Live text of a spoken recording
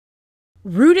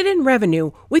Rooted in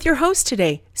Revenue with your host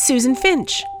today, Susan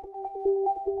Finch.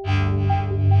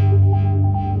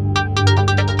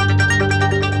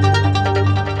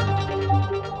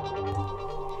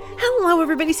 Hello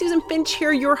everybody, Susan Finch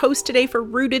here, your host today for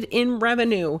Rooted in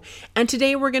Revenue. And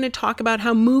today we're going to talk about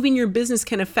how moving your business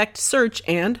can affect search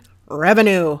and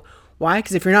revenue. Why?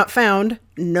 Because if you're not found,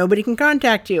 nobody can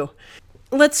contact you.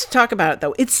 Let's talk about it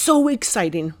though. It's so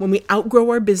exciting when we outgrow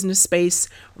our business space,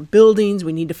 our buildings,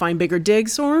 we need to find bigger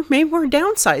digs, or maybe we're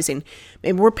downsizing.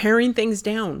 Maybe we're paring things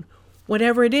down.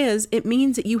 Whatever it is, it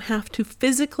means that you have to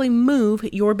physically move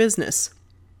your business.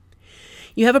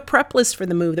 You have a prep list for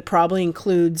the move that probably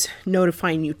includes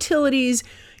notifying utilities,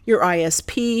 your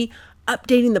ISP,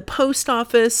 updating the post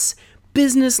office,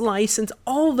 business license,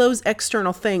 all those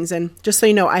external things. And just so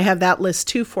you know, I have that list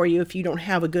too for you if you don't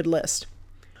have a good list.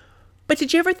 But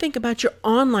did you ever think about your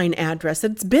online address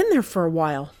that's been there for a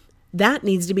while? That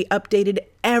needs to be updated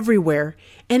everywhere,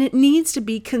 and it needs to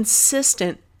be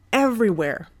consistent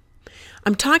everywhere.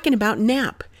 I'm talking about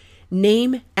NAP,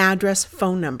 name, address,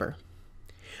 phone number.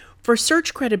 For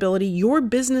search credibility, your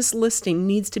business listing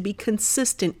needs to be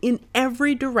consistent in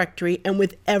every directory and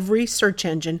with every search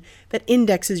engine that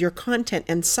indexes your content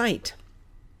and site.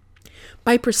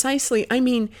 By precisely, I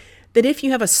mean that if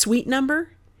you have a suite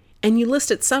number, and you list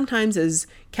it sometimes as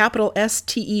capital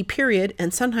STE period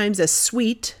and sometimes as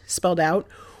suite spelled out,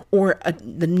 or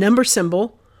the number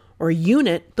symbol or a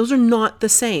unit, those are not the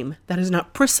same. That is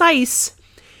not precise.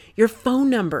 Your phone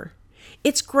number.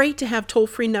 It's great to have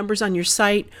toll-free numbers on your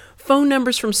site, phone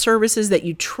numbers from services that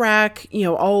you track,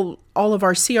 all of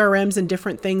our CRMs and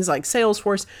different things like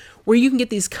Salesforce, where you can get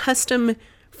these custom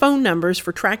phone numbers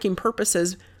for tracking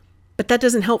purposes. But that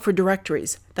doesn't help for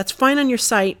directories. That's fine on your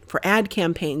site for ad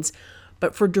campaigns,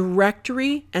 but for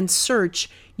directory and search,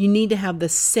 you need to have the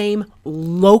same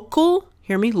local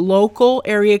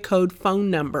area code phone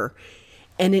number,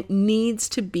 and it needs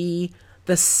to be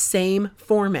the same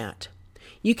format.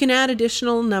 You can add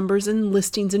additional numbers and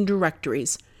listings and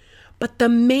directories, but the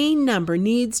main number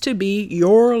needs to be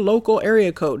your local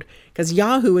area code because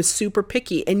Yahoo is super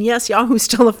picky, and yes, Yahoo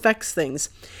still affects things,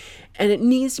 and it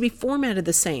needs to be formatted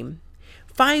the same.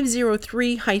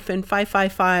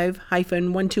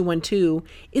 503-555-1212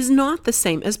 is not the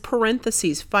same as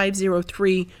parentheses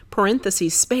 503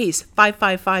 parentheses space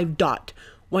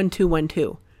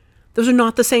 555.1212. Those are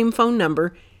not the same phone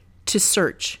number to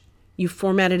search. You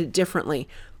formatted it differently.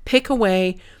 Pick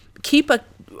away, keep a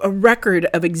record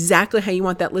of exactly how you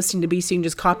want that listing to be so you can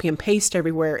just copy and paste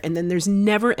everywhere, and then there's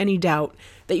never any doubt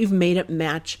that you've made it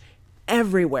match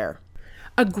everywhere.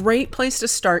 A great place to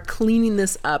start cleaning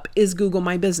this up is Google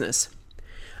My Business.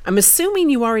 I'm assuming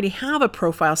you already have a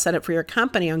profile set up for your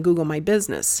company on Google My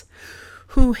Business.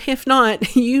 If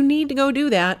not, you need to go do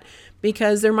that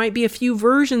because there might be a few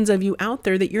versions of you out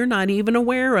there that you're not even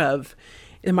aware of.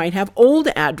 It might have old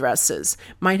addresses,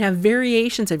 might have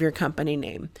variations of your company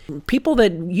name. People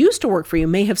that used to work for you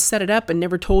may have set it up and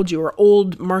never told you, or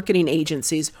old marketing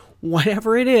agencies.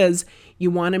 Whatever it is,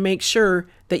 you want to make sure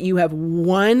that you have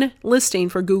one listing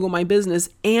for Google My Business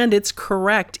and it's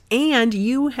correct and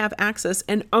you have access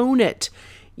and own it.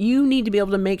 You need to be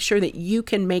able to make sure that you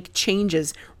can make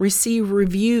changes, receive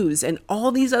reviews, and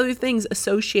all these other things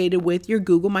associated with your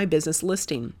Google My Business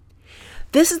listing.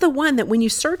 This is the one that when you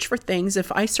search for things,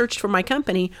 if I searched for my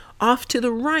company, off to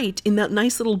the right in that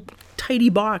nice little tidy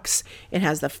box, it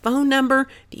has the phone number,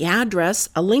 the address,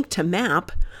 a link to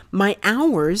map, my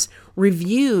hours,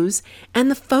 reviews, and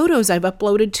the photos I've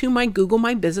uploaded to my Google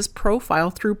My Business profile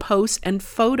through posts and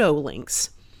photo links.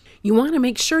 You want to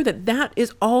make sure that that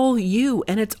is all you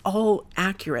and it's all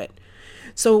accurate.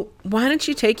 So why don't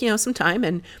you take, some time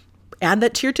and add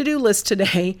that to your to-do list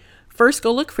today. First,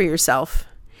 go look for yourself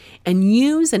and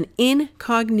use an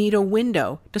incognito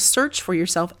window to search for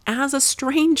yourself as a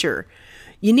stranger.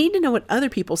 You need to know what other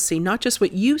people see, not just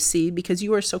what you see, because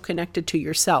you are so connected to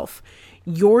yourself.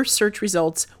 Your search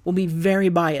results will be very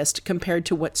biased compared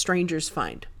to what strangers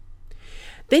find.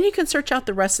 Then you can search out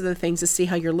the rest of the things to see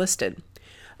how you're listed.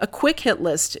 A quick hit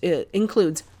list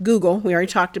includes Google, we already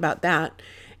talked about that,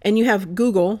 and you have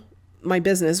Google My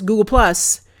Business, Google+,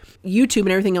 YouTube,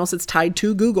 and everything else that's tied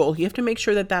to Google. You have to make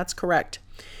sure that that's correct.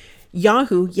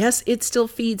 Yahoo, yes, it still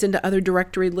feeds into other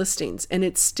directory listings and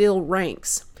it still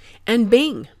ranks. And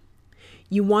Bing,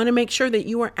 you want to make sure that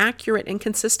you are accurate and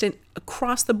consistent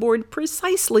across the board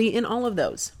precisely in all of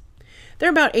those. There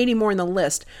are about 80 more in the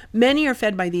list. Many are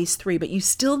fed by these three, but you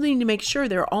still need to make sure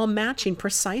they're all matching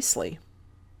precisely.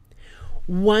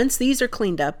 Once these are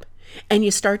cleaned up and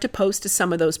you start to post to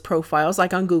some of those profiles,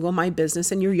 like on Google My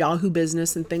Business and your Yahoo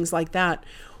Business and things like that,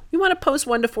 You want to post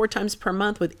 1 to 4 times per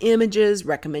month with images,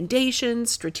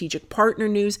 recommendations, strategic partner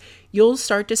news. You'll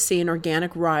start to see an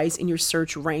organic rise in your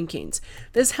search rankings.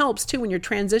 This helps too when you're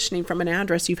transitioning from an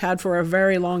address you've had for a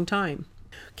very long time.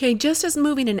 Okay, just as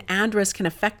moving an address can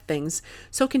affect things,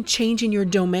 so can changing your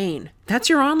domain. That's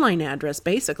your online address,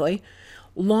 basically.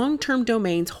 Long-term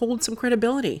domains hold some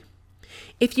credibility.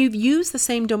 If you've used the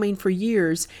same domain for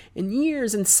years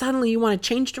and suddenly you want to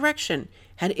change direction,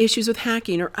 had issues with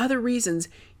hacking or other reasons,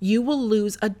 you will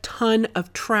lose a ton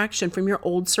of traction from your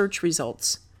old search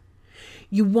results.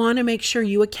 You want to make sure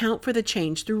you account for the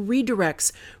change through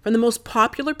redirects from the most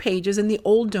popular pages in the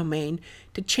old domain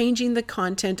to changing the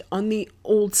content on the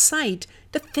old site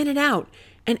to thin it out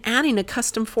and adding a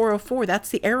custom 404, that's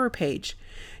the error page,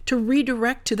 to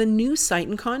redirect to the new site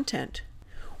and content.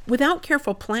 Without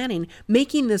careful planning,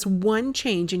 making this one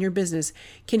change in your business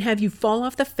can have you fall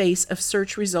off the face of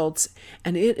search results,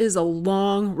 and it is a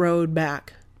long road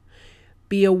back.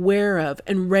 Be aware of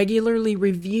and regularly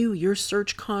review your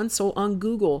search console on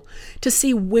Google to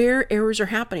see where errors are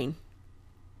happening.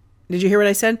 Did you hear what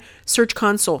I said? Search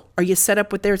console. Are you set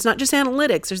up with there? It's not just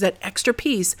analytics. There's that extra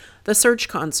piece, the search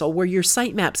console, where your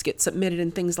sitemaps get submitted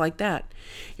and things like that.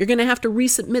 You're going to have to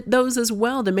resubmit those as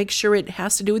well to make sure it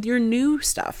has to do with your new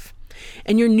stuff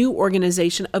and your new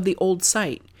organization of the old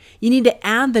site. You need to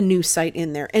add the new site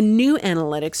in there and new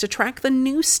analytics to track the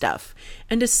new stuff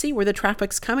and to see where the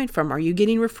traffic's coming from. Are you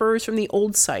getting referrals from the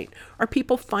old site? Are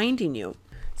people finding you?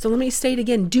 So let me state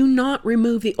again, do not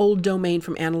remove the old domain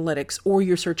from analytics or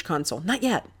your search console. Not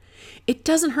yet. It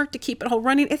doesn't hurt to keep it all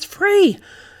running. It's free.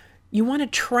 You want to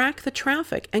track the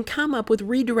traffic and come up with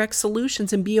redirect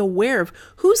solutions and be aware of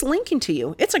who's linking to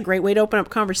you. It's a great way to open up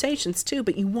conversations too,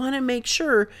 but you want to make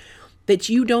sure that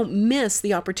you don't miss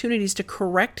the opportunities to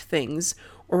correct things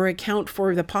or account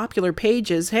for the popular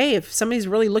pages. Hey, if somebody's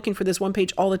really looking for this one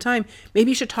page all the time, maybe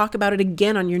you should talk about it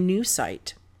again on your new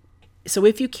site. So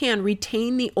if you can,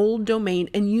 retain the old domain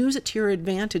and use it to your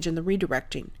advantage in the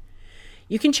redirecting.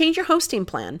 You can change your hosting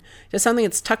plan to something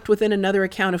that's tucked within another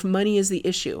account if money is the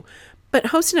issue. But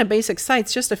hosting a basic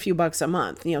site's just a few bucks a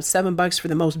month. $7 for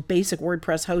the most basic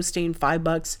WordPress hosting,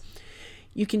 $5.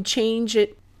 You can change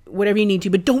it whatever you need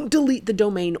to, but don't delete the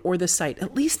domain or the site,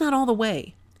 at least not all the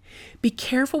way. Be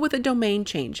careful with a domain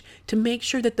change to make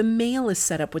sure that the mail is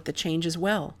set up with the change as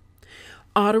well.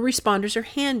 Autoresponders are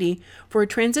handy for a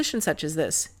transition such as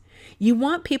this. You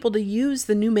want people to use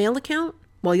the new mail account?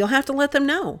 Well, you'll have to let them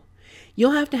know.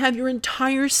 You'll have to have your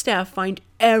entire staff find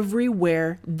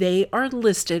everywhere they are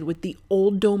listed with the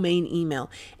old domain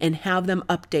email and have them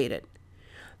updated.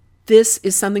 This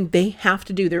is something they have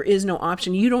to do. There is no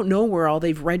option. You don't know where all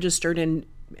they've registered and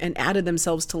added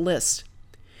themselves to lists.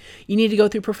 You need to go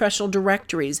through professional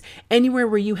directories, anywhere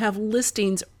where you have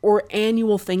listings or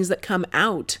annual things that come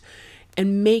out,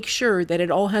 and make sure that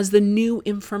it all has the new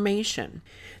information.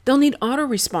 They'll need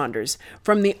autoresponders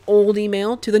from the old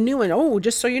email to the new one. Oh,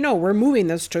 just so you know, we're moving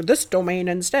this to this domain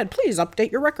instead. Please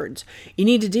update your records. You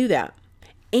need to do that.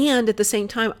 And at the same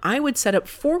time, I would set up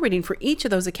forwarding for each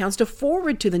of those accounts to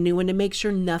forward to the new one to make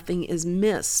sure nothing is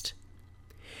missed.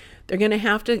 They're going to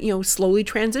have to, slowly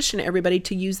transition everybody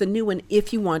to use the new one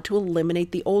if you want to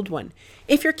eliminate the old one.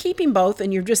 If you're keeping both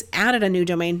and you've just added a new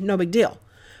domain, no big deal.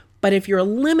 But if you're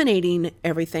eliminating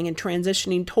everything and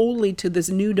transitioning totally to this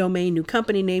new domain, new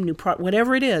company name, new product,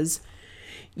 whatever it is,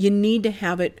 you need to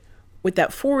have it with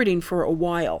that forwarding for a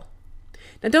while.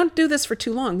 Now, don't do this for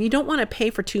too long. You don't want to pay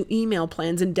for 2 email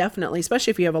plans indefinitely, especially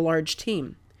if you have a large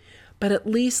team. But at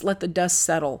least let the dust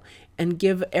settle and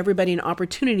give everybody an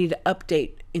opportunity to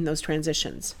update in those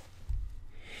transitions.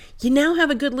 You now have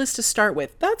a good list to start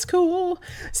with. That's cool.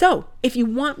 So if you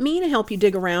want me to help you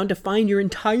dig around to find your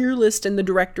entire list in the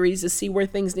directories to see where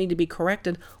things need to be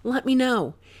corrected, let me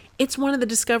know. It's one of the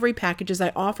discovery packages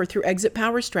I offer through Exit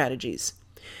Power Strategies.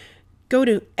 Go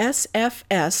to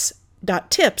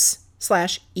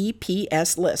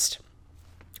sfs.tips/EPS list.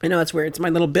 I know it's weird. It's my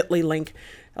little bit.ly link.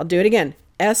 I'll do it again.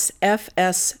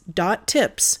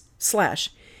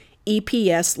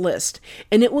 sfs.tips/EPS list.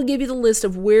 And it will give you the list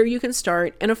of where you can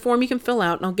start and a form you can fill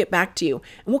out, and I'll get back to you.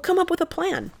 And we'll come up with a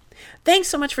plan. Thanks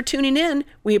so much for tuning in.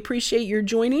 We appreciate your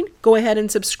joining. Go ahead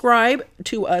and subscribe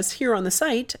to us here on the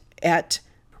site at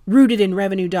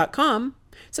rootedinrevenue.com.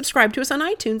 Subscribe to us on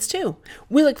iTunes too.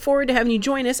 We look forward to having you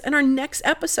join us in our next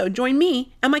episode. Join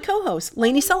me and my co-host,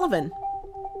 Lainey Sullivan.